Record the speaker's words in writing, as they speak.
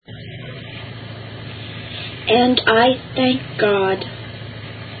And I thank God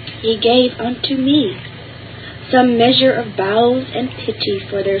he gave unto me some measure of bowels and pity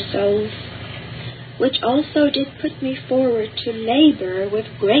for their souls, which also did put me forward to labor with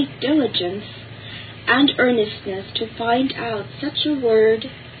great diligence and earnestness to find out such a word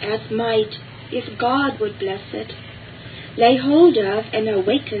as might, if God would bless it, lay hold of and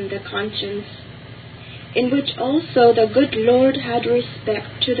awaken the conscience, in which also the good Lord had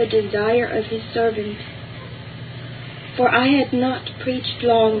respect to the desire of his servant. For I had not preached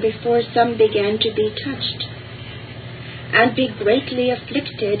long before some began to be touched, and be greatly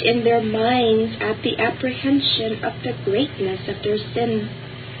afflicted in their minds at the apprehension of the greatness of their sin,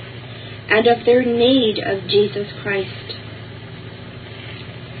 and of their need of Jesus Christ.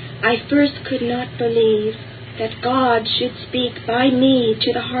 I first could not believe that God should speak by me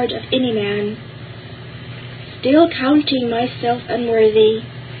to the heart of any man, still counting myself unworthy.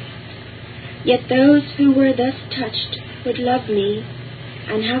 Yet those who were thus touched would love me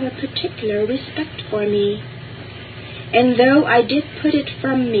and have a particular respect for me. And though I did put it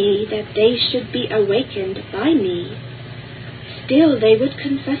from me that they should be awakened by me, still they would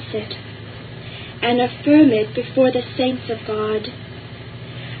confess it and affirm it before the saints of God.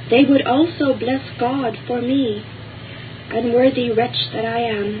 They would also bless God for me, unworthy wretch that I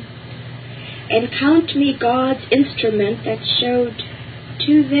am, and count me God's instrument that showed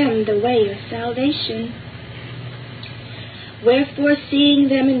to them the way of salvation. Wherefore, seeing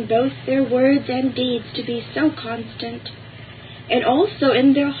them in both their words and deeds to be so constant, and also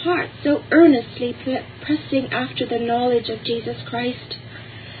in their hearts so earnestly pressing after the knowledge of Jesus Christ,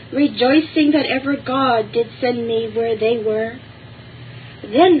 rejoicing that ever God did send me where they were,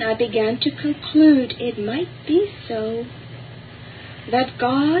 then I began to conclude it might be so, that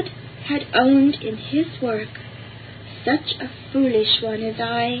God had owned in his work such a foolish one as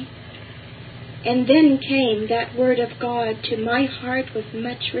I. And then came that word of God to my heart with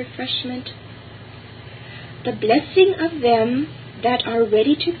much refreshment. The blessing of them that are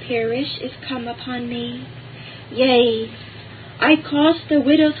ready to perish is come upon me. Yea, I caused the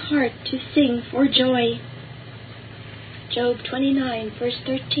widow's heart to sing for joy. Job 29, verse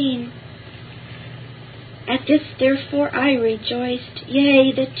 13. At this therefore I rejoiced,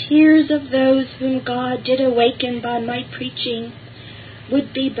 yea, the tears of those whom God did awaken by my preaching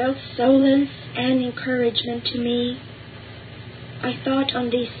would be both solace and encouragement to me. I thought on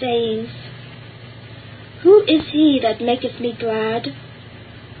these sayings, who is he that maketh me glad?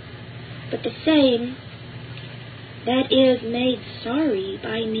 But the same that is made sorry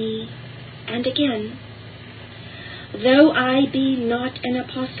by me. And again, though I be not an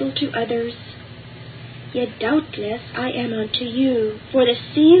apostle to others, yet doubtless I am unto you, for the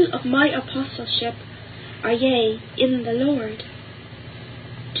seal of my apostleship are yea in the Lord.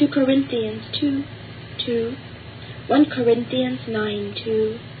 2 Corinthians 2:2, 1 Corinthians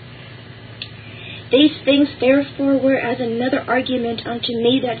 9:2. These things therefore were as another argument unto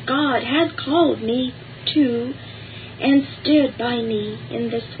me that God had called me to and stood by me in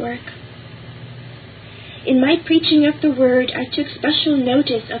this work. In my preaching of the word, I took special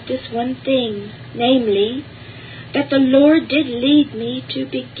notice of this one thing, namely, that the Lord did lead me to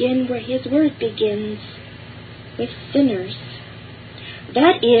begin where his word begins, with sinners.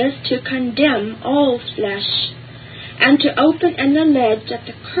 That is, to condemn all flesh, and to open and allege that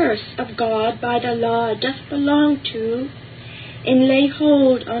the curse of God by the law doth belong to, and lay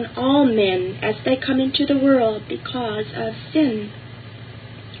hold on all men as they come into the world because of sin.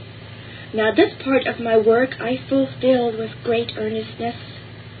 Now this part of my work I fulfilled with great earnestness,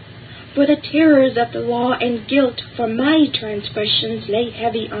 for the terrors of the law and guilt for my transgressions lay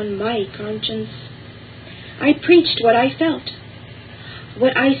heavy on my conscience. I preached what I felt,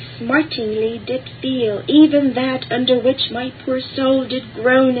 what I smartingly did feel, even that under which my poor soul did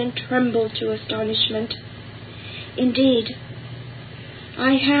groan and tremble to astonishment. Indeed,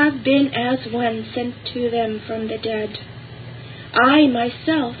 I have been as one sent to them from the dead, I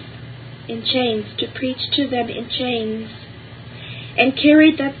myself in chains to preach to them in chains, and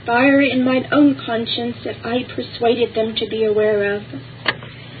carried that fire in mine own conscience that I persuaded them to be aware of.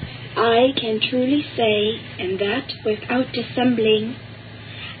 I can truly say, and that without dissembling,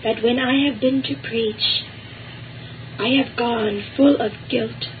 that when I have been to preach, I have gone full of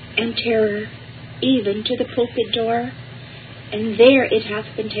guilt and terror, even to the pulpit door, and there it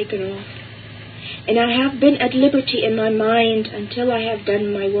hath been taken off. And I have been at liberty in my mind until I have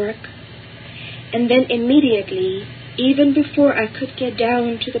done my work. And then immediately, even before I could get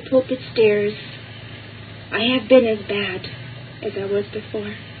down to the pulpit stairs, I have been as bad as I was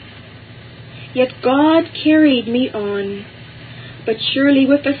before. Yet God carried me on, but surely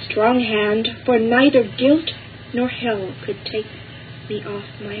with a strong hand, for neither guilt nor hell could take me off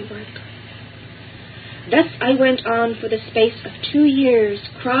my work. Thus I went on for the space of 2 years,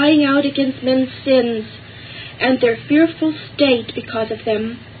 crying out against men's sins and their fearful state because of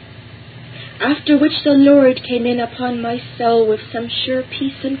them, after which the Lord came in upon my soul with some sure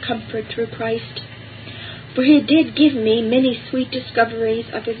peace and comfort through Christ, for he did give me many sweet discoveries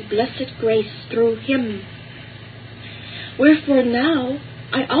of his blessed grace through him. Wherefore now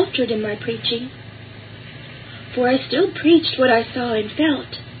I altered in my preaching, for I still preached what I saw and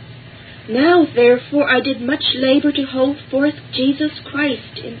felt. Now, therefore, I did much labor to hold forth Jesus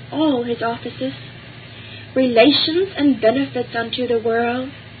Christ in all his offices, relations and benefits unto the world,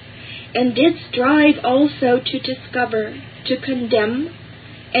 and did strive also to discover, to condemn,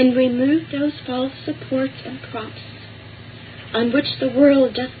 and remove those false supports and props, on which the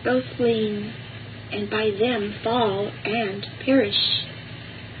world doth both lean, and by them fall and perish.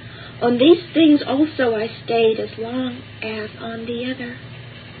 On these things also I stayed as long as on the other.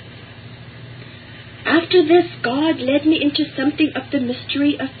 After this, God led me into something of the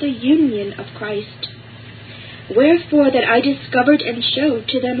mystery of the union of Christ, wherefore that I discovered and showed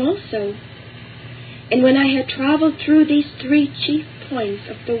to them also. And when I had traveled through these 3 chief points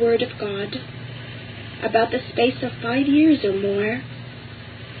of the Word of God, about the space of 5 years or more,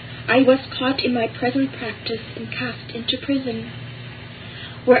 I was caught in my present practice and cast into prison,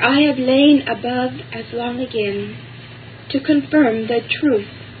 where I have lain above as long again, to confirm the truth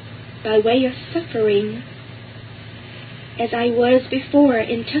by way of suffering, as I was before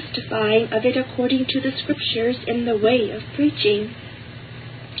in testifying of it according to the Scriptures in the way of preaching.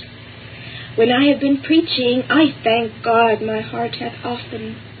 When I have been preaching, I thank God my heart hath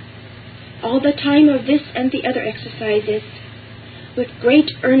often, all the time of this and the other exercises, with great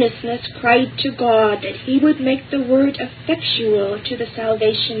earnestness cried to God that he would make the word effectual to the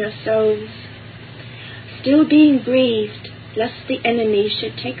salvation of souls, still being grieved lest the enemy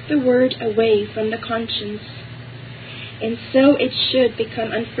should take the word away from the conscience, and so it should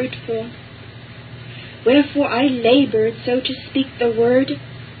become unfruitful. Wherefore I labored so to speak the word,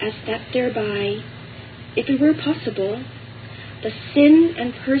 as that thereby, if it were possible, the sin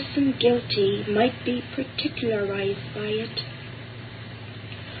and person guilty might be particularized by it.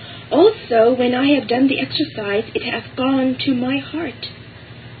 Also, when I have done the exercise, it hath gone to my heart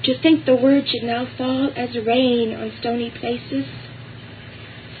to think the word should now fall as rain on stony places,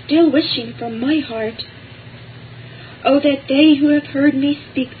 still wishing from my heart, oh, that they who have heard me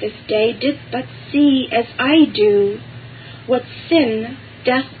speak this day did but see, as I do, what sin,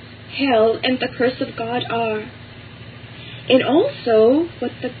 death, hell, and the curse of God are, and also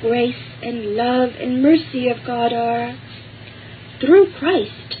what the grace and love and mercy of God are, through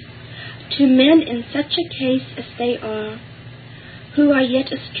Christ, to men in such a case as they are, who are yet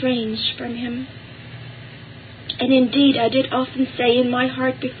estranged from him. And indeed I did often say in my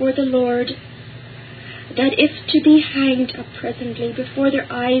heart before the Lord, that if to be hanged up presently before their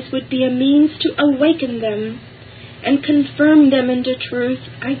eyes would be a means to awaken them and confirm them into truth,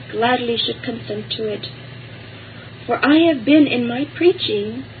 I gladly should consent to it. For I have been in my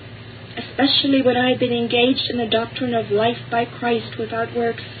preaching, especially when I have been engaged in the doctrine of life by Christ without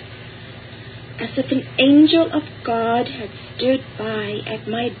works, as if an angel of God had stood by at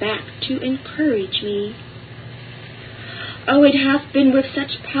my back to encourage me. Oh, it hath been with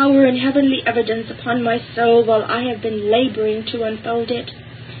such power and heavenly evidence upon my soul while I have been laboring to unfold it,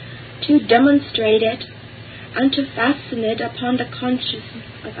 to demonstrate it, and to fasten it upon the conscience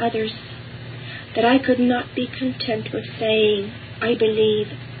of others, that I could not be content with saying, I believe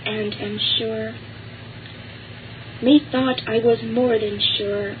and am sure. Methought I was more than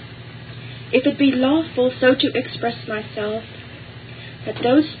sure, if it be lawful so to express myself, that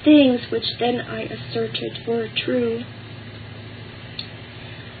those things which then I asserted were true.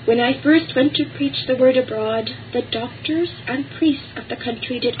 When I first went to preach the word abroad, the doctors and priests of the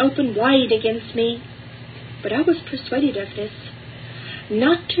country did open wide against me, but I was persuaded of this,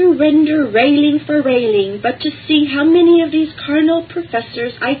 not to render railing for railing, but to see how many of these carnal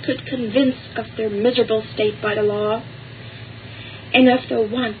professors I could convince of their miserable state by the law, and of the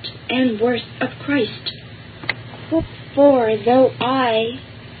want and worth of Christ. For though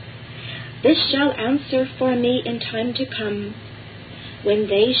this shall answer for me in time to come, when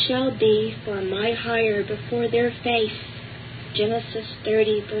they shall be for my hire before their face. Genesis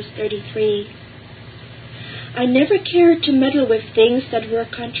 30, verse 33. I never cared to meddle with things that were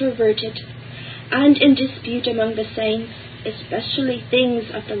controverted and in dispute among the saints, especially things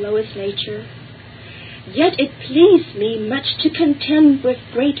of the lowest nature. Yet it pleased me much to contend with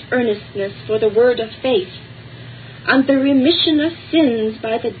great earnestness for the word of faith, and the remission of sins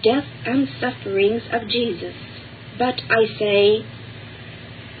by the death and sufferings of Jesus. But I say,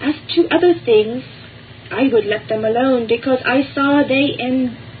 as to other things, I would let them alone, because I saw they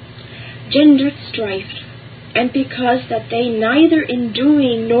engendered strife, and because that they neither in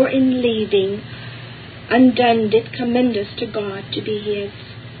doing nor in leaving undone did commend us to God to be his.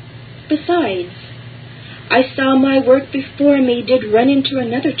 Besides, I saw my work before me did run into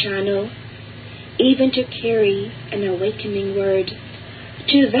another channel, even to carry an awakening word.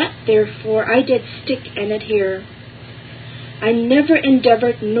 To that therefore I did stick and adhere. I never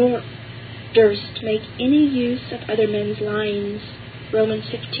endeavored nor durst make any use of other men's lines. Romans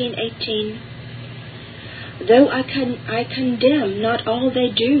 15:18. Though I condemn not all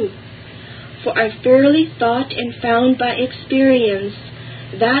they do, for I fairly thought and found by experience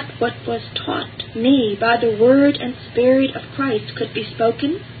that what was taught me by the word and spirit of Christ could be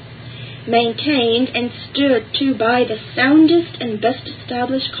spoken, maintained, and stood to by the soundest and best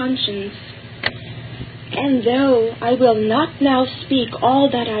established conscience. And though I will not now speak all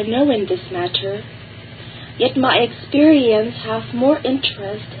that I know in this matter, yet my experience hath more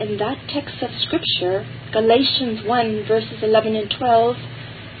interest in that text of Scripture, Galatians 1, verses 11 and 12,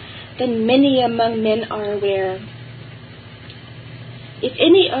 than many among men are aware. If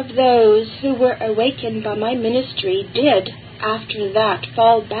any of those who were awakened by my ministry did, after that,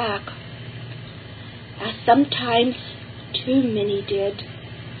 fall back, as sometimes too many did,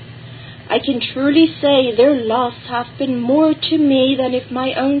 I can truly say their loss hath been more to me than if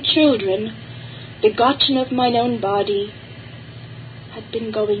my own children, begotten of mine own body, had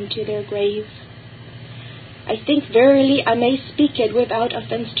been going to their grave. I think verily I may speak it without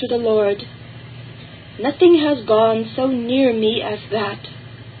offense to the Lord. Nothing has gone so near me as that,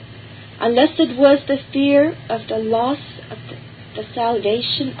 unless it was the fear of the loss of the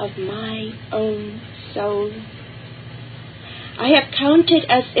salvation of my own soul. I have counted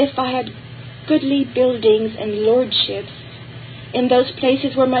as if I had goodly buildings and lordships in those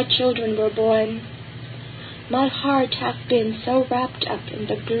places where my children were born. My heart hath been so wrapped up in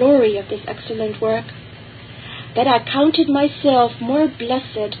the glory of this excellent work, that I counted myself more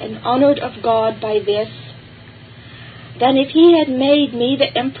blessed and honored of God by this, than if he had made me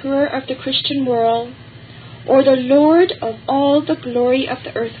the emperor of the Christian world, or the Lord of all the glory of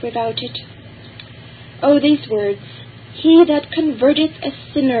the earth without it. Oh, these words, he that converteth a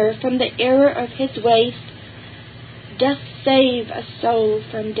sinner from the error of his ways, doth save a soul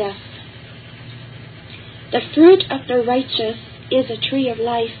from death. The fruit of the righteous is a tree of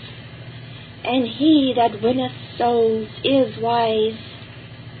life, and he that winneth souls is wise.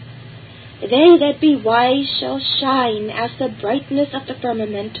 They that be wise shall shine as the brightness of the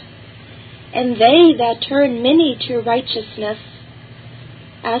firmament, and they that turn many to righteousness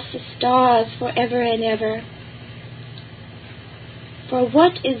as the stars forever and ever. For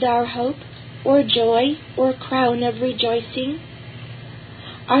what is our hope, or joy, or crown of rejoicing?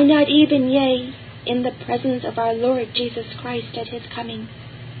 Are not even, yea, in the presence of our Lord Jesus Christ at his coming?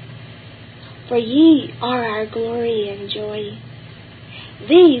 For ye are our glory and joy.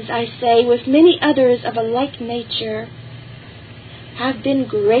 These, I say, with many others of a like nature, have been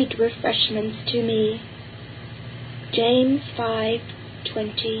great refreshments to me. James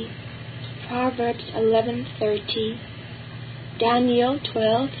 5:20, Proverbs 11:30, Daniel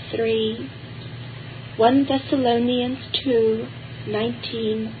 12:3, 1 Thessalonians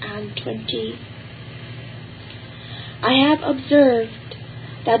 2:19 and 20. I have observed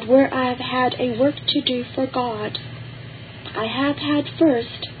that where I have had a work to do for God, I have had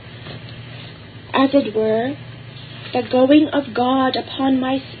first, as it were, the going of God upon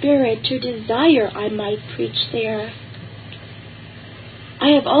my spirit to desire I might preach there. I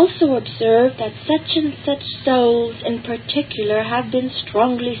have also observed that such and such souls in particular have been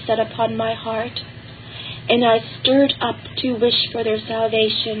strongly set upon my heart, and I stirred up to wish for their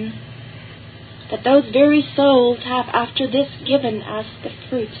salvation, that those very souls have after this given us the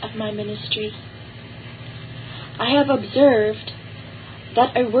fruits of my ministry. I have observed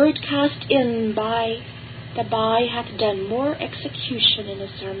that a word cast in by the by hath done more execution in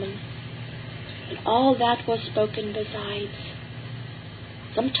a sermon than all that was spoken besides.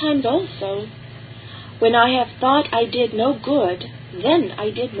 Sometimes also, when I have thought I did no good, then I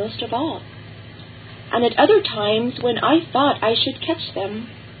did most of all. And at other times, when I thought I should catch them,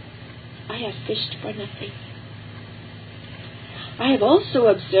 I have fished for nothing. I have also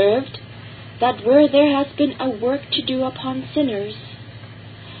observed that where there has been a work to do upon sinners,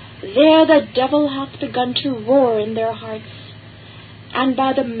 there the devil hath begun to roar in their hearts, and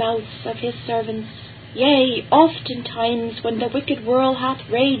by the mouths of his servants, yea, oftentimes when the wicked world hath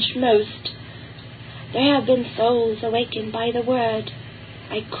raged most, There have been souls awakened by the word.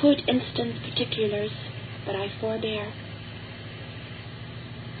 I could instance particulars, but I forbear.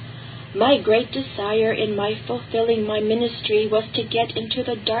 My great desire in my fulfilling my ministry was to get into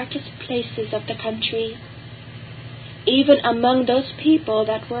the darkest places of the country, even among those people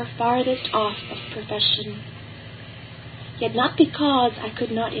that were farthest off of profession. Yet not because I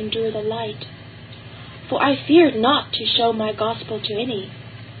could not endure the light, for I feared not to show my gospel to any,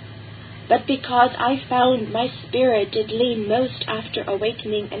 but because I found my spirit did lean most after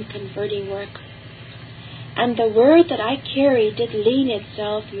awakening and converting work, and the word that I carried did lean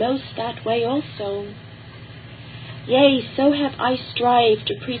itself most that way also. Yea, so have I strived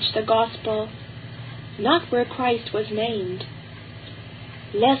to preach the gospel, not where Christ was named,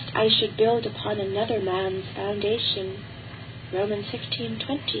 lest I should build upon another man's foundation. Romans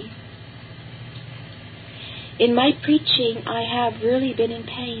 16:20. In my preaching I have really been in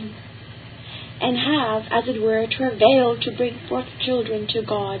pain, and have, as it were, travailed to bring forth children to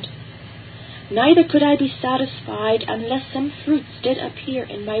God. Neither could I be satisfied unless some fruits did appear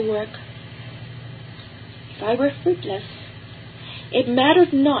in my work. If I were fruitless, it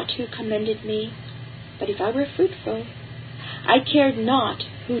mattered not who commended me, but if I were fruitful, I cared not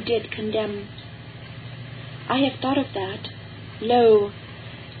who did condemn. I have thought of that. Lo,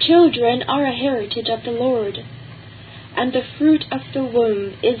 children are a heritage of the Lord, and the fruit of the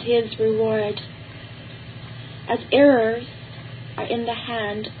womb is his reward. As errors are in the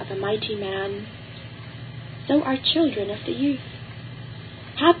hand of a mighty man, so are children of the youth.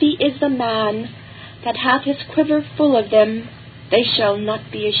 Happy is the man that hath his quiver full of them. They shall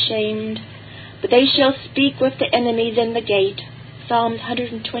not be ashamed, but they shall speak with the enemies in the gate. Psalms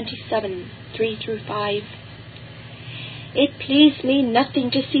 127, 3-5. It pleased me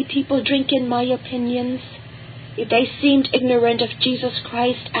nothing to see people drink in my opinions, if they seemed ignorant of Jesus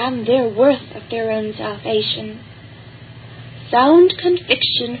Christ and their worth of their own salvation. Sound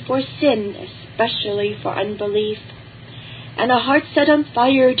conviction for sin, especially for unbelief, and a heart set on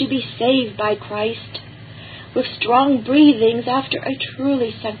fire to be saved by Christ, with strong breathings after a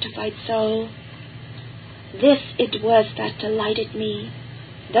truly sanctified soul. This it was that delighted me.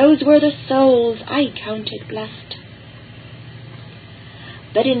 Those were the souls I counted blessed.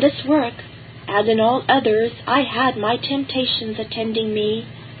 But in this work, as in all others, I had my temptations attending me,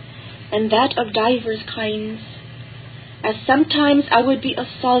 and that of divers kinds, as sometimes I would be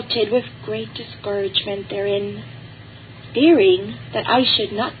assaulted with great discouragement therein, fearing that I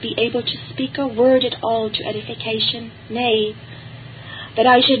should not be able to speak a word at all to edification, nay, that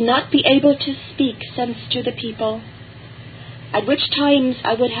I should not be able to speak sense to the people, at which times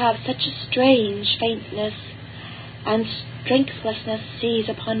I would have such a strange faintness and strengthlessness seize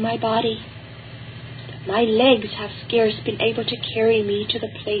upon my body, that my legs have scarce been able to carry me to the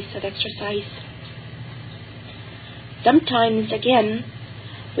place of exercise. Sometimes, again,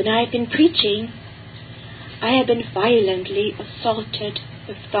 when I have been preaching, I have been violently assaulted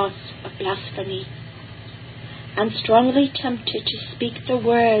with thoughts of blasphemy, and strongly tempted to speak the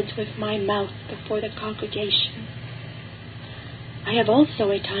words with my mouth before the congregation. I have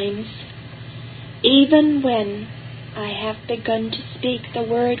also at times, even when I have begun to speak the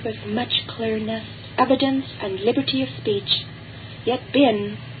word with much clearness, evidence, and liberty of speech, yet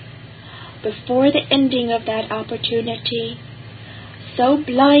been, before the ending of that opportunity, so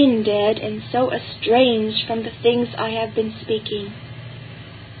blinded and so estranged from the things I have been speaking,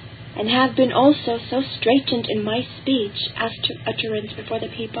 and have been also so straitened in my speech as to utterance before the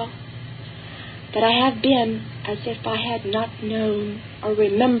people, that I have been as if I had not known or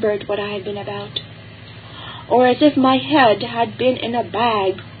remembered what I had been about, or as if my head had been in a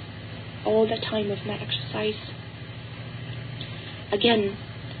bag all the time of my exercise. Again,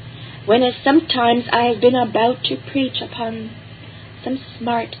 when as sometimes I have been about to preach upon some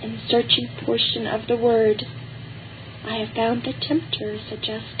smart and searching portion of the word, I have found the tempter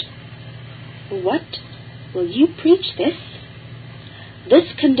suggest, "What? Will you preach this?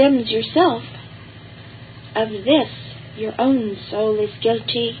 This condemns yourself. Of this your own soul is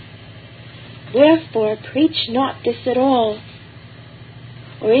guilty. Wherefore preach not this at all.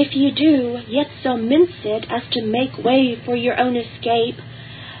 Or if you do, yet so mince it as to make way for your own escape,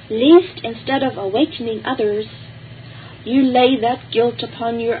 lest instead of awakening others, you lay that guilt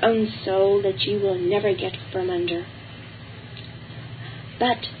upon your own soul that you will never get from under."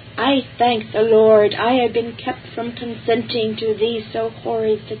 But I thank the Lord I have been kept from consenting to these so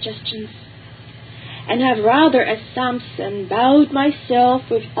horrid suggestions, and have rather as Samson bowed myself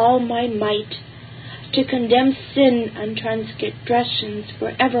with all my might to condemn sin and transgressions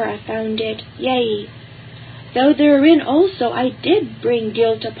wherever I found it, yea, though therein also I did bring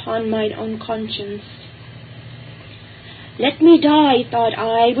guilt upon mine own conscience, Let me die, thought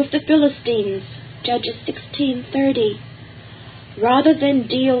I, with the Philistines, Judges 16:30, rather than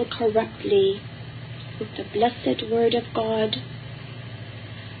deal corruptly with the blessed word of God.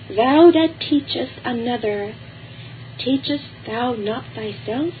 Thou that teachest another, teachest thou not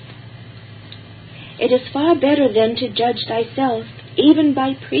thyself? It is far better then to judge thyself, even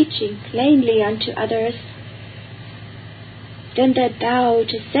by preaching plainly unto others, than that thou,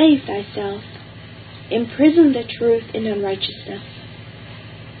 to save thyself, imprison the truth in unrighteousness.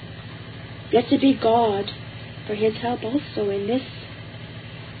 Blessed be God for his help also in this.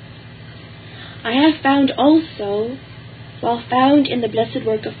 I have found also, while found in the blessed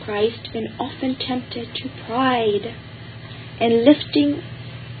work of Christ, been often tempted to pride and lifting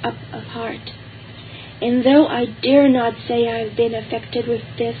up of heart. And though I dare not say I have been affected with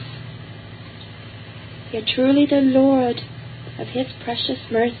this, yet truly the Lord of his precious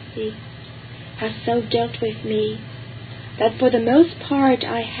mercy has so dealt with me, that for the most part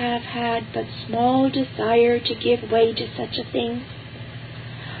I have had but small desire to give way to such a thing.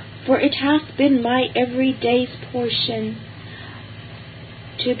 For it hath been my every day's portion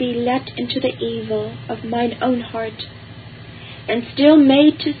to be let into the evil of mine own heart, and still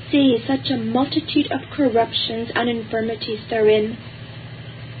made to see such a multitude of corruptions and infirmities therein,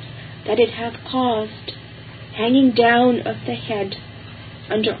 that it hath caused hanging down of the head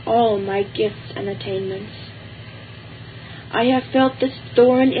under all my gifts and attainments. I have felt this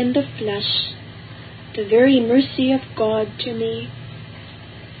thorn in the flesh, the very mercy of God to me.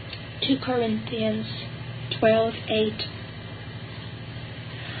 2 Corinthians 12:8.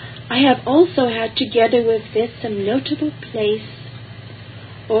 I have also had together with this some notable place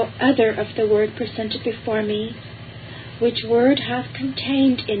or other of the word presented before me, which word hath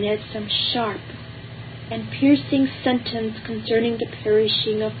contained in it some sharp and piercing sentence concerning the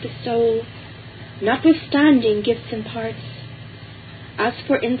perishing of the soul, notwithstanding gifts and parts. As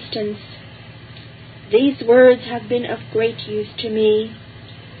for instance, these words have been of great use to me.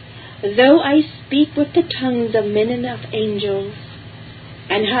 Though I speak with the tongues of men and of angels,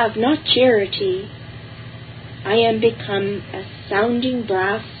 and have not charity, I am become a sounding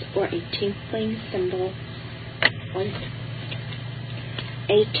brass or a tinkling cymbal.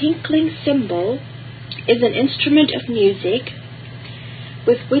 A tinkling cymbal is an instrument of music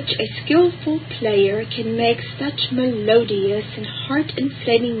with which a skillful player can make such melodious and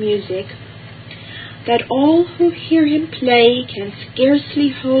heart-inflaming music that all who hear him play can scarcely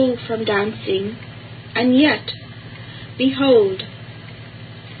hold from dancing. And yet, behold,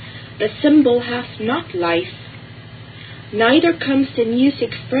 the cymbal hath not life, neither comes the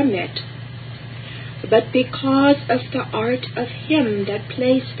music from it, but because of the art of him that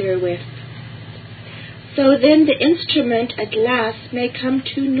plays therewith. So then the instrument at last may come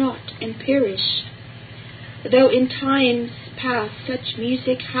to naught and perish, though in times past such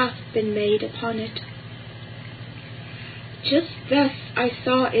music hath been made upon it. Just thus I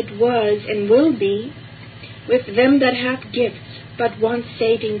saw it was and will be with them that have gifts, but want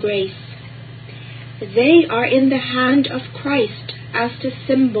saving grace. They are in the hand of Christ, as the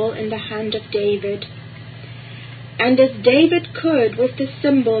cymbal in the hand of David. And as David could with the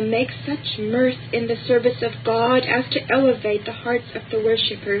cymbal make such mirth in the service of God as to elevate the hearts of the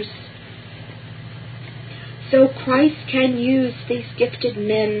worshippers, so Christ can use these gifted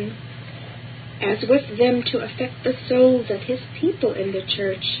men as with them to affect the souls of his people in the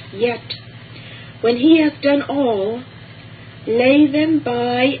church, yet, when he has done all, lay them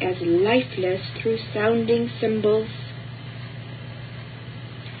by as lifeless through sounding cymbals.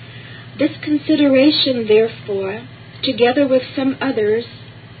 This consideration, therefore, together with some others,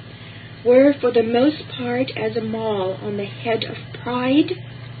 were for the most part as a mall on the head of pride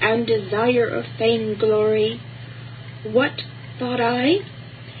and desire of fame glory. What, thought I?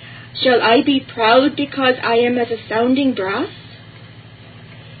 Shall I be proud because I am as a sounding brass?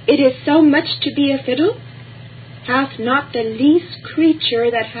 It is so much to be a fiddle. Hath not the least creature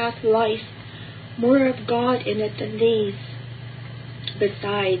that hath life more of God in it than these?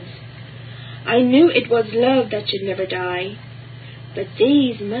 Besides, I knew it was love that should never die, but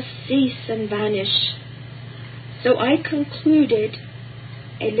these must cease and vanish. So I concluded,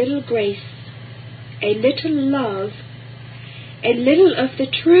 a little grace, a little love, a little of the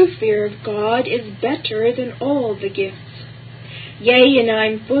true fear of God is better than all the gifts. Yea, and I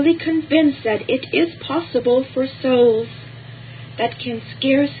am fully convinced that it is possible for souls that can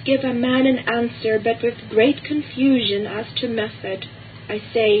scarce give a man an answer but with great confusion as to method, I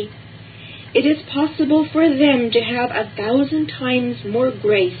say, it is possible for them to have 1,000 times more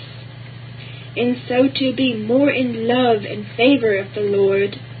grace, and so to be more in love and favor of the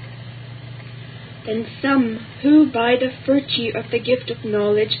Lord, and some who by the virtue of the gift of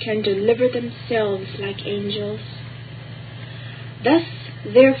knowledge can deliver themselves like angels. Thus,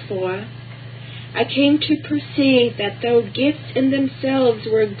 therefore, I came to perceive that though gifts in themselves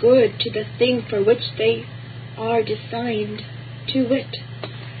were good to the thing for which they are designed, to wit,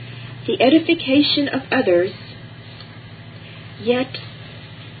 the edification of others, yet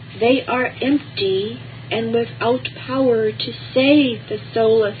they are empty and without power to save the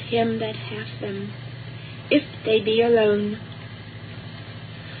soul of him that hath them, if they be alone.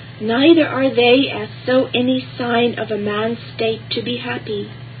 Neither are they as so any sign of a man's state to be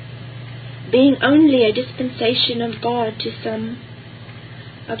happy, being only a dispensation of God to some,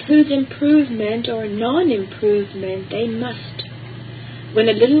 of whose improvement or non-improvement they must, when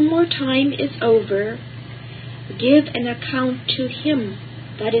a little more time is over, give an account to him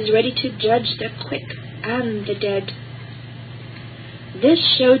that is ready to judge the quick and the dead. This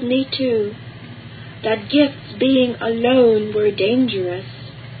showed me too, that gifts being alone were dangerous,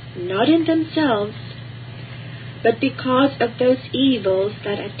 not in themselves, but because of those evils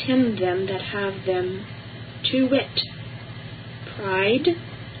that attend them that have them, to wit, pride,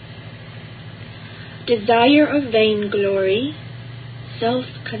 desire of vainglory,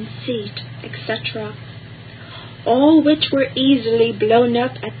 self-conceit, etc., all which were easily blown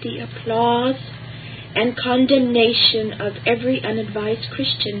up at the applause and condemnation of every unadvised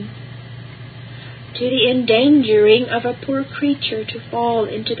Christian, to the endangering of a poor creature to fall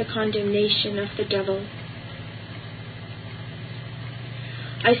into the condemnation of the devil.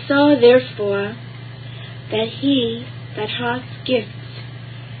 I saw, therefore, that he that hath gifts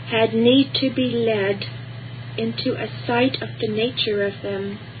had need to be led into a sight of the nature of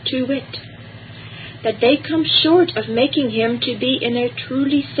them, to wit, that they come short of making him to be in a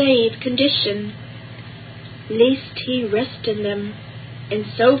truly saved condition, lest he rest in them, and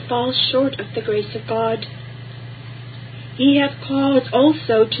so fall short of the grace of God. He hath cause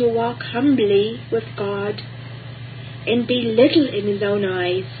also to walk humbly with God, and be little in his own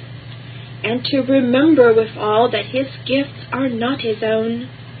eyes, and to remember withal that his gifts are not his own,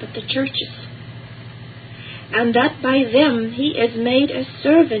 but the church's, and that by them he is made a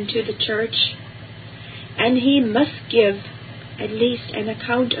servant to the church, and he must give at least an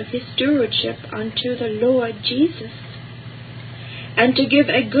account of his stewardship unto the Lord Jesus. And to give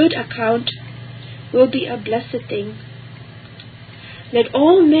a good account will be a blessed thing. Let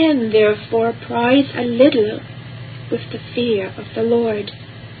all men therefore prize a little with the fear of the Lord.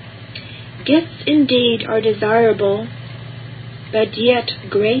 Gifts indeed are desirable, but yet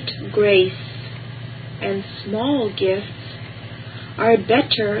great grace and small gifts are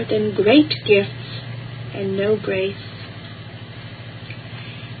better than great gifts and no grace.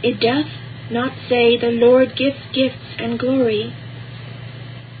 It doth not say the Lord gives gifts and glory,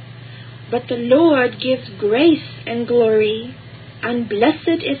 but the Lord gives grace and glory, and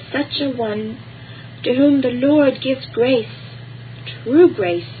blessed is such a one to whom the Lord gives grace, true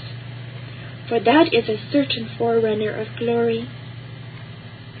grace, for that is a certain forerunner of glory.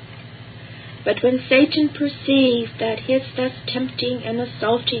 But when Satan perceived that his thus tempting and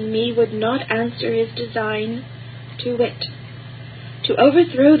assaulting me would not answer his design, to wit, to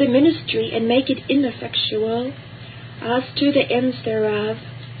overthrow the ministry and make it ineffectual, as to the ends thereof,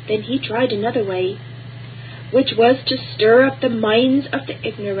 then he tried another way, which was to stir up the minds of the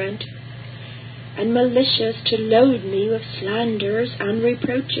ignorant, and malicious to load me with slanders and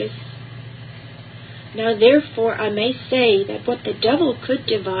reproaches. Now therefore I may say that what the devil could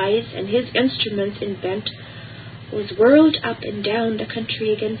devise and his instruments invent was whirled up and down the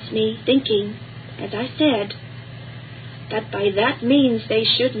country against me, thinking, as I said, that by that means they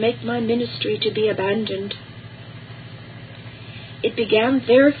should make my ministry to be abandoned. It began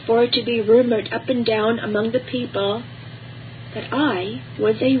therefore to be rumored up and down among the people that I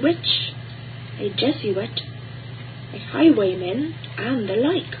was a witch, a Jesuit, a highwayman, and the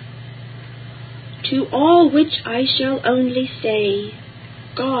like. To all which I shall only say,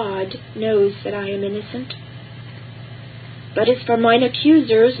 God knows that I am innocent. But as for mine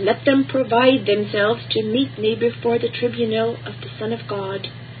accusers, let them provide themselves to meet me before the tribunal of the Son of God,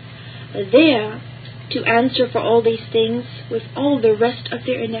 there to answer for all these things with all the rest of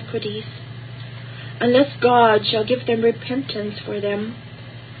their iniquities, unless God shall give them repentance for them,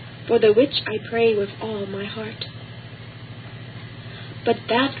 for the which I pray with all my heart. But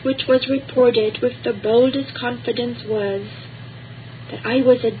that which was reported with the boldest confidence was, that I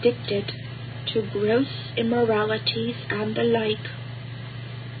was addicted to gross immoralities and the like.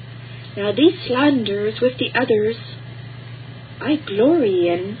 Now these slanders with the others I glory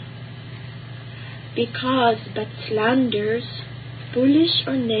in, because but slanders foolish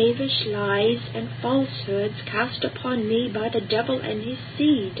or knavish lies and falsehoods cast upon me by the devil and his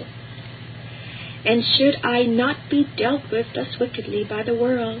seed. And should I not be dealt with thus wickedly by the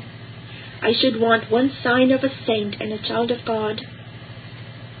world, I should want one sign of a saint and a child of God.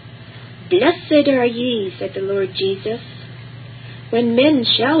 Blessed are ye, said the Lord Jesus, when men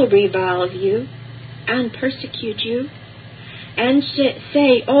shall revile you, and persecute you, and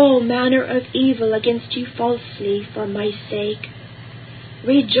say all manner of evil against you falsely for my sake.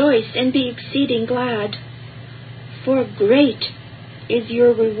 Rejoice and be exceeding glad, for great is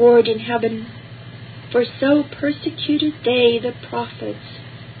your reward in heaven. For so persecuted they the prophets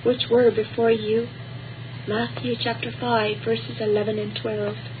which were before you. Matthew chapter 5, verses 11 and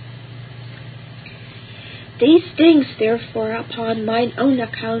 12. These things, therefore, upon mine own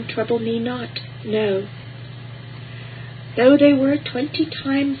account trouble me not, no, though they were 20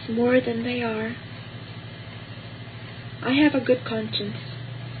 times more than they are. I have a good conscience,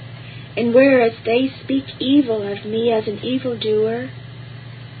 and whereas they speak evil of me as an evildoer,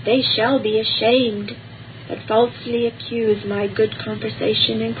 they shall be ashamed that falsely accuse my good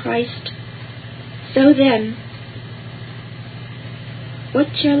conversation in Christ. So then, what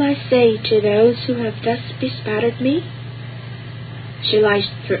shall I say to those who have thus bespattered me? Shall I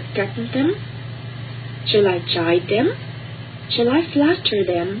threaten them? Shall I chide them? Shall I flatter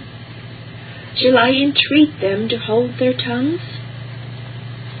them? Shall I entreat them to hold their tongues?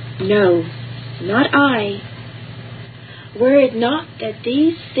 No, not I. Were it not that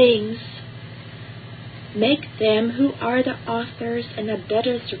these things make them who are the authors and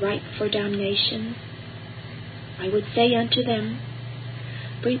abettors ripe for damnation, I would say unto them,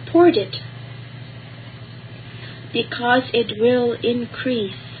 report it, because it will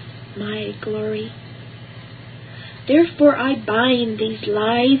increase my glory. Therefore I bind these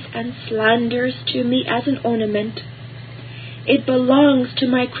lies and slanders to me as an ornament. It belongs to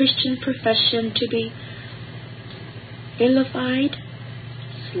my Christian profession to be vilified,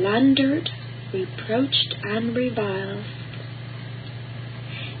 slandered, reproached, and reviled.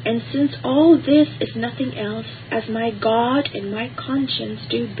 And since all this is nothing else, as my God and my conscience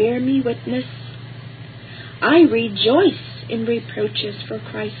do bear me witness, I rejoice in reproaches for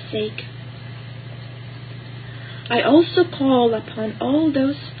Christ's sake. I also call upon all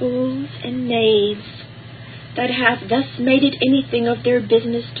those fools and knaves that have thus made it anything of their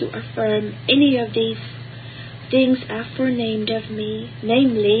business to affirm any of these things aforenamed of me,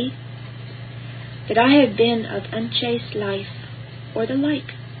 namely, that I have been of unchaste life, or the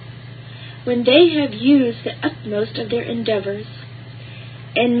like, when they have used the utmost of their endeavors,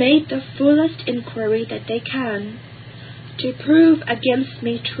 and made the fullest inquiry that they can, to prove against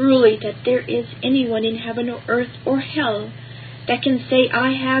me truly that there is anyone in heaven or earth or hell that can say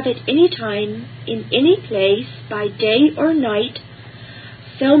I have at any time, in any place, by day or night,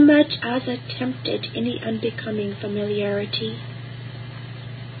 so much as attempted any unbecoming familiarity.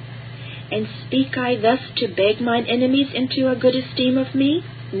 And speak I thus to beg mine enemies into a good esteem of me?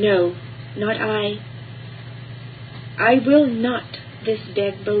 No, not I. I will not this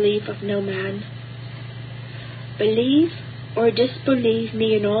beg belief of no man. Believe or disbelieve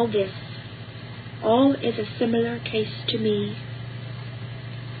me in all this, all is a similar case to me.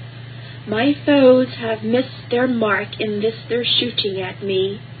 My foes have missed their mark in this their shooting at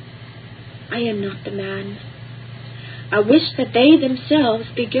me. I am not the man. I wish that they themselves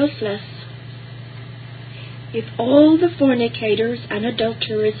be guiltless. If all the fornicators and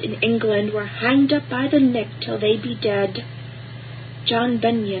adulterers in England were hanged up by the neck till they be dead, John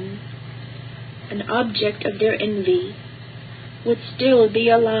Bunyan, an object of their envy, would still be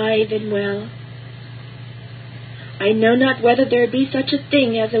alive and well. I know not whether there be such a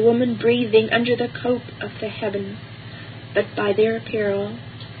thing as a woman breathing under the cope of the heaven, but by their apparel,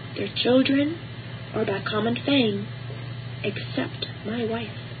 their children, or by common fame, except my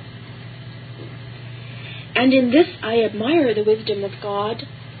wife. And in this I admire the wisdom of God,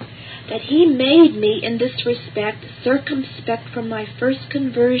 that He made me in this respect circumspect from my first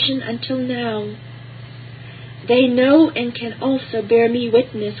conversion until now. They know and can also bear me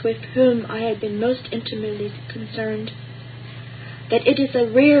witness, with whom I have been most intimately concerned, that it is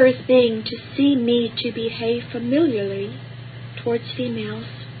a rare thing to see me to behave familiarly towards females.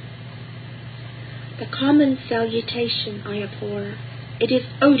 The common salutation I abhor. It is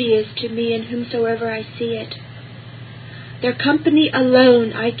odious to me in whomsoever I see it. Their company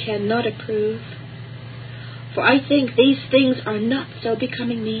alone I cannot approve, for I think these things are not so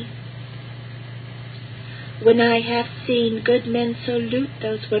becoming me. When I have seen good men salute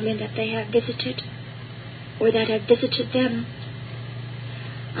those women that they have visited, or that have visited them,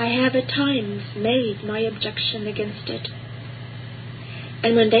 I have at times made my objection against it.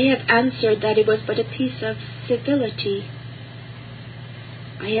 And when they have answered that it was but a piece of civility,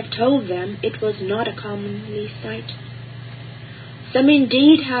 I have told them it was not a comely sight. Some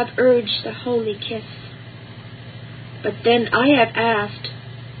indeed have urged the holy kiss, but then I have asked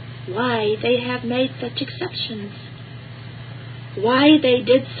why they have made such exceptions, why they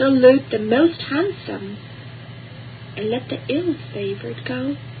did salute the most handsome, and let the ill-favored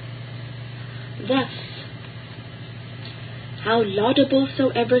go. Thus, how laudable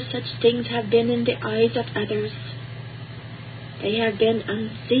soever such things have been in the eyes of others, they have been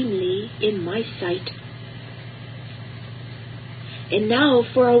unseemly in my sight. And now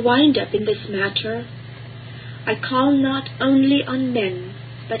for a wind-up in this matter, I call not only on men,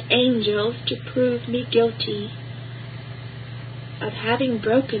 but angels to prove me guilty of having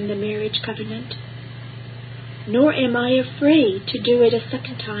broken the marriage covenant. Nor am I afraid to do it a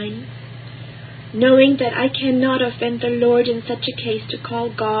second time, knowing that I cannot offend the Lord in such a case to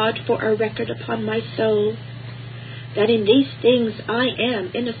call God for a record upon my soul, that in these things I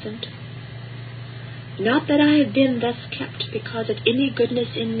am innocent. Not that I have been thus kept because of any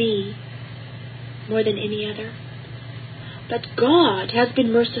goodness in me, more than any other, but God has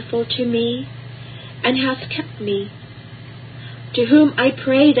been merciful to me, and has kept me, to whom I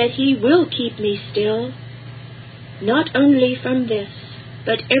pray that He will keep me still, not only from this,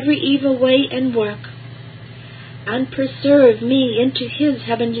 but every evil way and work, and preserve me into His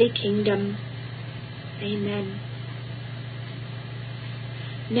heavenly kingdom. Amen.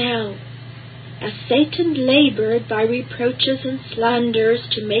 Now, as Satan labored by reproaches and slanders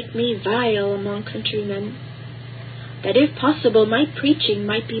to make me vile among countrymen, that if possible my preaching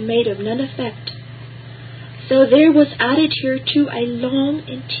might be made of none effect, so there was added hereto a long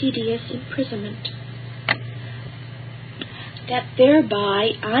and tedious imprisonment, that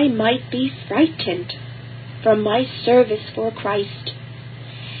thereby I might be frightened from my service for Christ,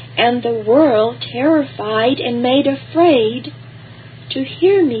 and the world terrified and made afraid to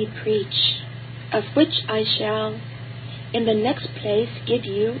hear me preach, of which I shall in the next place give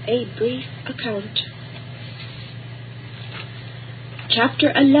you a brief account.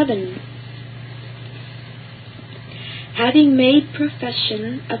 Chapter 11. Having made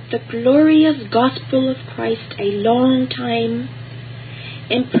profession of the glorious gospel of Christ a long time,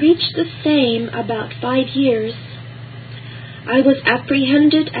 and preached the same about 5 years, I was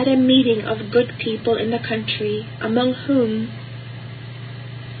apprehended at a meeting of good people in the country, among whom,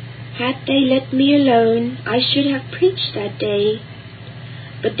 had they let me alone, I should have preached that day,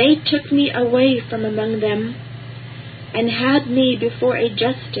 but they took me away from among them, and had me before a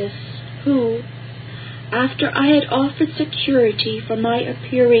justice, who, after I had offered security for my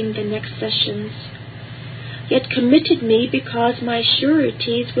appearing the next sessions, yet committed me because my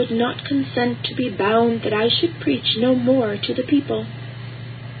sureties would not consent to be bound that I should preach no more to the people.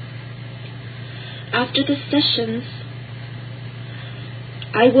 After the sessions,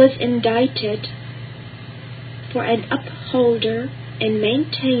 I was indicted for an upholder and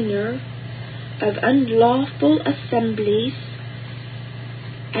maintainer of unlawful assemblies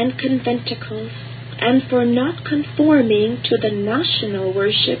and conventicles, and for not conforming to the national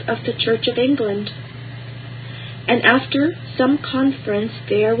worship of the Church of England. And after some conference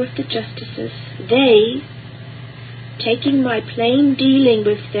there with the justices, they, taking my plain dealing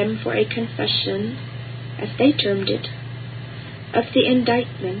with them for a confession, as they termed it, of the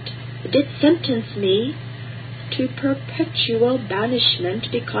indictment, did sentence me to perpetual banishment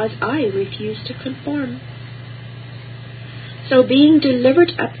because I refused to conform. So being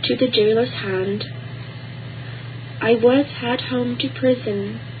delivered up to the jailer's hand, I was had home to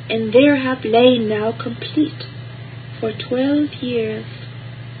prison, and there have lain now complete for 12 years,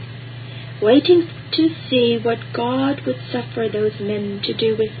 waiting to see what God would suffer those men to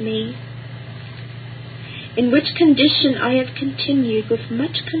do with me, in which condition I have continued with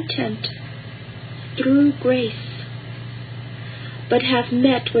much content through grace, but have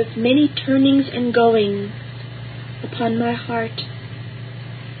met with many turnings and goings upon my heart,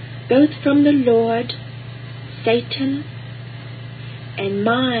 both from the Lord, Satan, and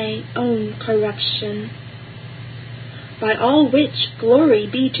my own corruption, by all which glory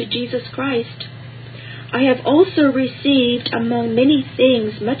be to Jesus Christ. I have also received among many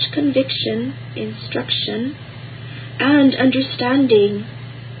things much conviction, instruction, and understanding,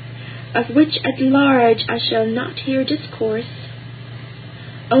 of which at large I shall not here discourse,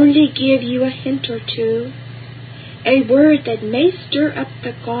 only give you a hint or two, a word that may stir up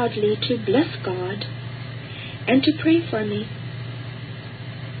the godly to bless God, and to pray for me,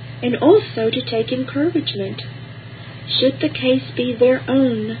 and also to take encouragement, should the case be their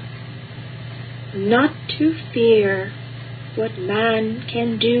own, not to fear, what man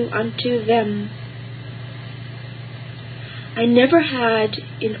can do unto them. I never had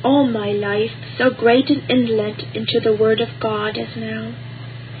in all my life so great an inlet into the Word of God as now.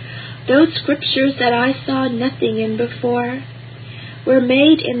 Those scriptures that I saw nothing in before were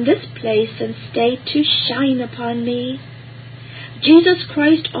made in this place and state to shine upon me. Jesus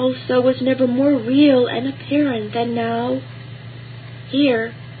Christ also was never more real and apparent than now.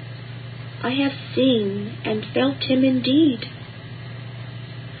 Here I have seen and felt him indeed.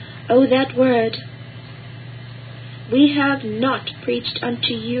 O that word, we have not preached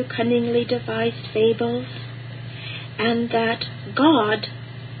unto you cunningly devised fables, and that God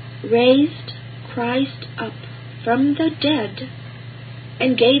raised Christ up from the dead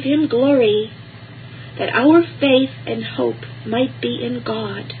and gave him glory, that our faith and hope might be in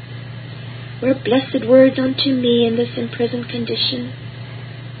God, were blessed words unto me in this imprisoned condition.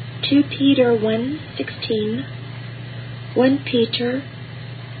 2 Peter 1:16, 1 Peter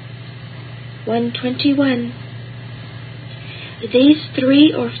 1:21. These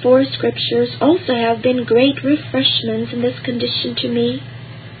 3 or 4 scriptures also have been great refreshments in this condition to me.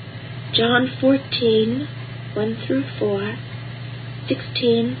 John 14, 1 through 4,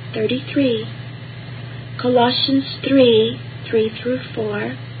 16:33. Colossians 3, 3 through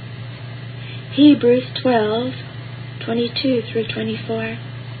 4. Hebrews 12, 22 through 24.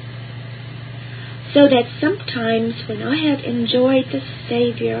 So that sometimes when I have enjoyed the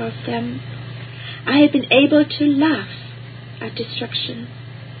Savior of them, I have been able to laugh at destruction,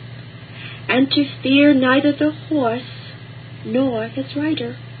 and to fear neither the horse nor his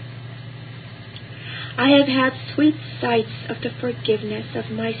rider. I have had sweet sights of the forgiveness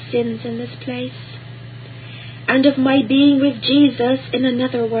of my sins in this place, and of my being with Jesus in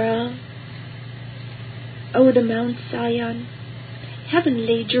another world. O the Mount Zion,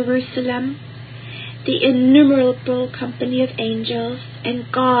 heavenly Jerusalem, the innumerable company of angels,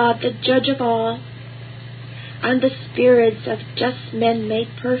 and God, the judge of all, and the spirits of just men made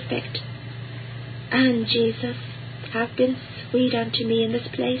perfect, and Jesus have been sweet unto me in this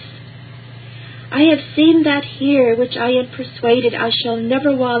place. I have seen that here which I am persuaded I shall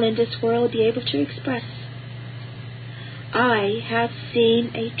never while in this world be able to express. I have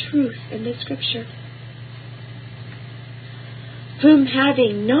seen a truth in the Scripture, whom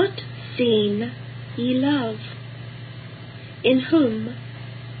having not seen ye love, in whom,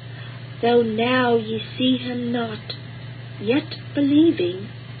 though now ye see him not, yet believing,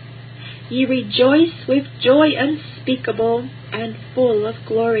 ye rejoice with joy unspeakable and full of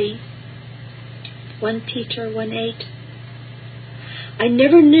glory. 1 Peter 1:8. I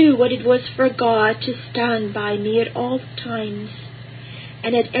never knew what it was for God to stand by me at all times,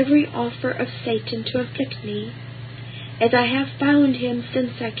 and at every offer of Satan to afflict me, as I have found him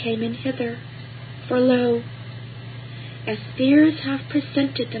since I came in hither. For lo, as fears have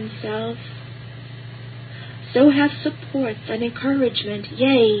presented themselves, so have supports and encouragement,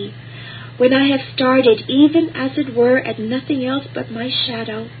 yea, when I have started, even as it were, at nothing else but my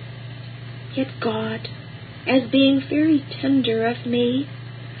shadow. Yet God, as being very tender of me,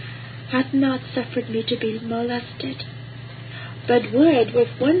 hath not suffered me to be molested, but would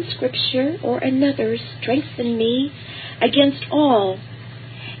with one scripture or another strengthen me against all,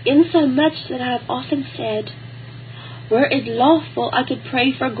 insomuch that I have often said, were it lawful, I could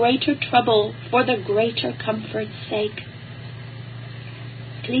pray for greater trouble, for the greater comfort's sake.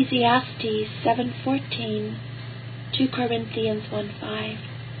 Ecclesiastes 7:14, 2 Corinthians 1:5.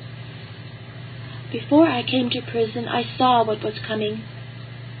 Before I came to prison, I saw what was coming,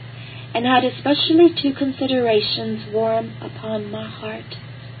 and had especially 2 considerations warm upon my heart.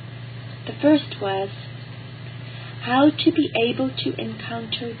 The first was, how to be able to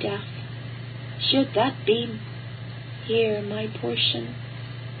encounter death, should that be here my portion.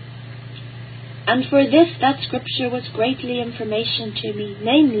 And for this that scripture was greatly information to me,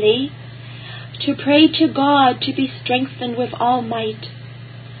 namely, to pray to God to be strengthened with all might,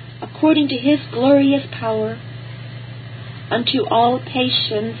 according to his glorious power, unto all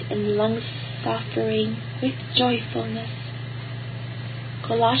patience and long-suffering with joyfulness.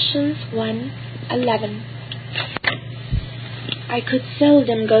 Colossians 1:11. I could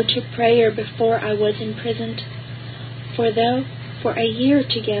seldom go to prayer before I was imprisoned, for a year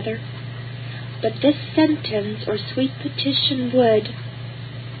together, but this sentence or sweet petition would,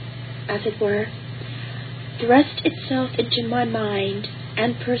 as it were, thrust itself into my mind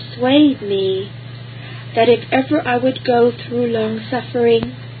and persuade me that if ever I would go through long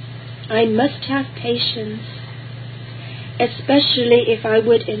suffering, I must have patience, especially if I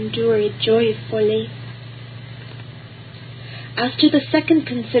would endure it joyfully. As to the second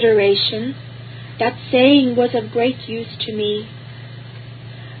consideration, That saying was of great use to me.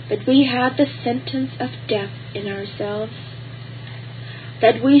 But we had the sentence of death in ourselves,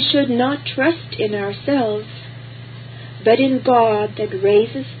 that we should not trust in ourselves, but in God that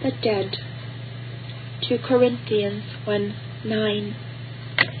raises the dead. 2 Corinthians 1:9.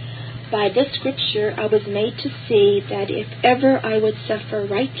 By this scripture I was made to see that if ever I would suffer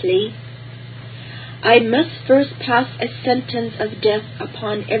rightly, I must first pass a sentence of death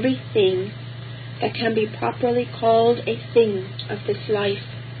upon everything that can be properly called a thing of this life,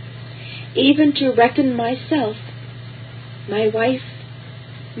 even to reckon myself, my wife,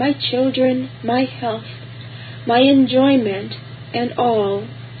 my children, my health, my enjoyment, and all,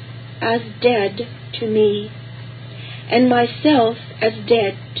 as dead to me, and myself as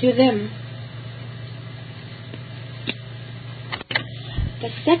dead to them. The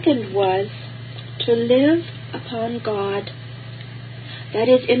second was to live upon God, that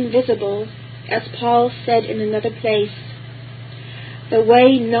is invisible, as Paul said in another place. The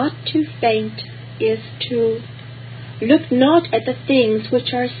way not to faint is to look not at the things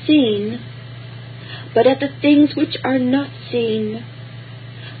which are seen, but at the things which are not seen.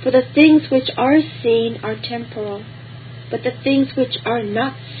 For the things which are seen are temporal, but the things which are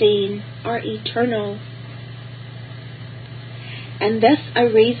not seen are eternal. And thus I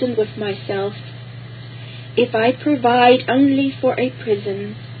reasoned with myself, if I provide only for a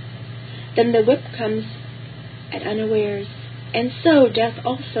prison, then the whip comes at unawares, and so doth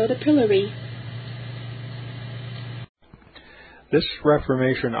also the pillory. This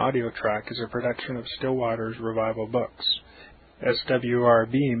Reformation audio track is a production of Stillwater's Revival Books.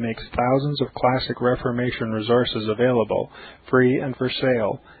 SWRB makes thousands of classic Reformation resources available, free and for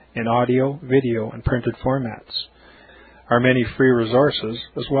sale, in audio, video, and printed formats. Our many free resources,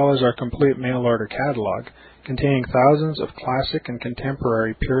 as well as our complete mail-order catalog, containing thousands of classic and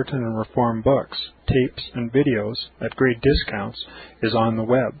contemporary Puritan and Reformed books, tapes, and videos at great discounts, is on the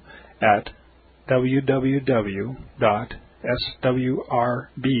web at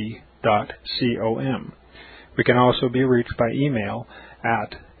www.swrb.com. We can also be reached by email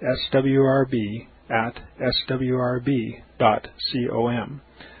at swrb@swrb.com,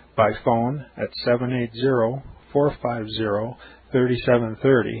 by phone at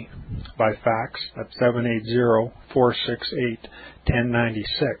 780-450-3730, by fax at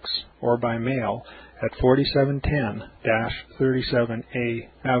 780-468-1096, or by mail at 4710-37A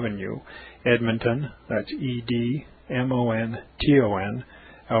Avenue, Edmonton, that's Edmonton,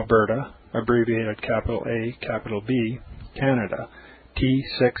 Alberta, abbreviated capital A, capital B, Canada,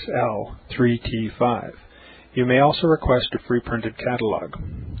 T6L3T5. You may also request a free printed catalog.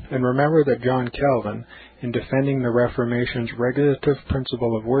 And remember that John Calvin, in defending the Reformation's regulative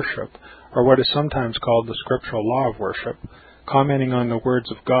principle of worship, or what is sometimes called the scriptural law of worship, commenting on the words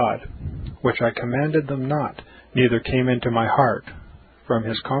of God, which I commanded them not, neither came into my heart, from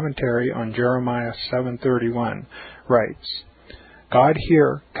his commentary on Jeremiah 7:31, writes, God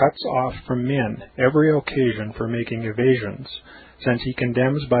here cuts off from men every occasion for making evasions, since he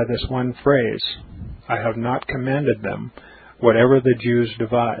condemns by this one phrase, I have not commanded them, whatever the Jews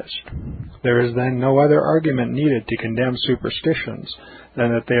devised. There is then no other argument needed to condemn superstitions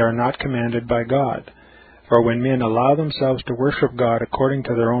than that they are not commanded by God. For when men allow themselves to worship God according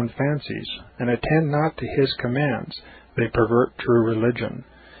to their own fancies, and attend not to his commands, they pervert true religion.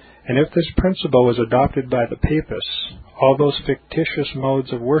 And if this principle was adopted by the papists, all those fictitious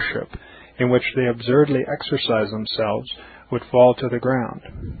modes of worship in which they absurdly exercise themselves would fall to the ground.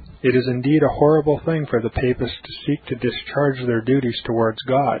 It is indeed a horrible thing for the papists to seek to discharge their duties towards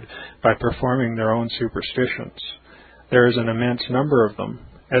God by performing their own superstitions. There is an immense number of them,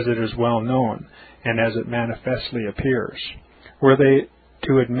 as it is well known, and as it manifestly appears. Were they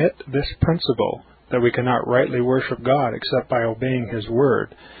to admit this principle, that we cannot rightly worship God except by obeying his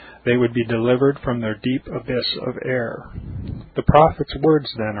word, they would be delivered from their deep abyss of error. The prophet's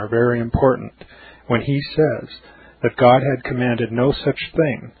words, then, are very important, when he says that God had commanded no such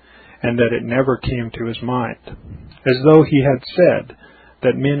thing, and that it never came to his mind, as though he had said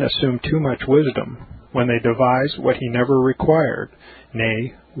that men assume too much wisdom when they devise what he never required,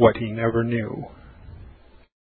 nay, what he never knew.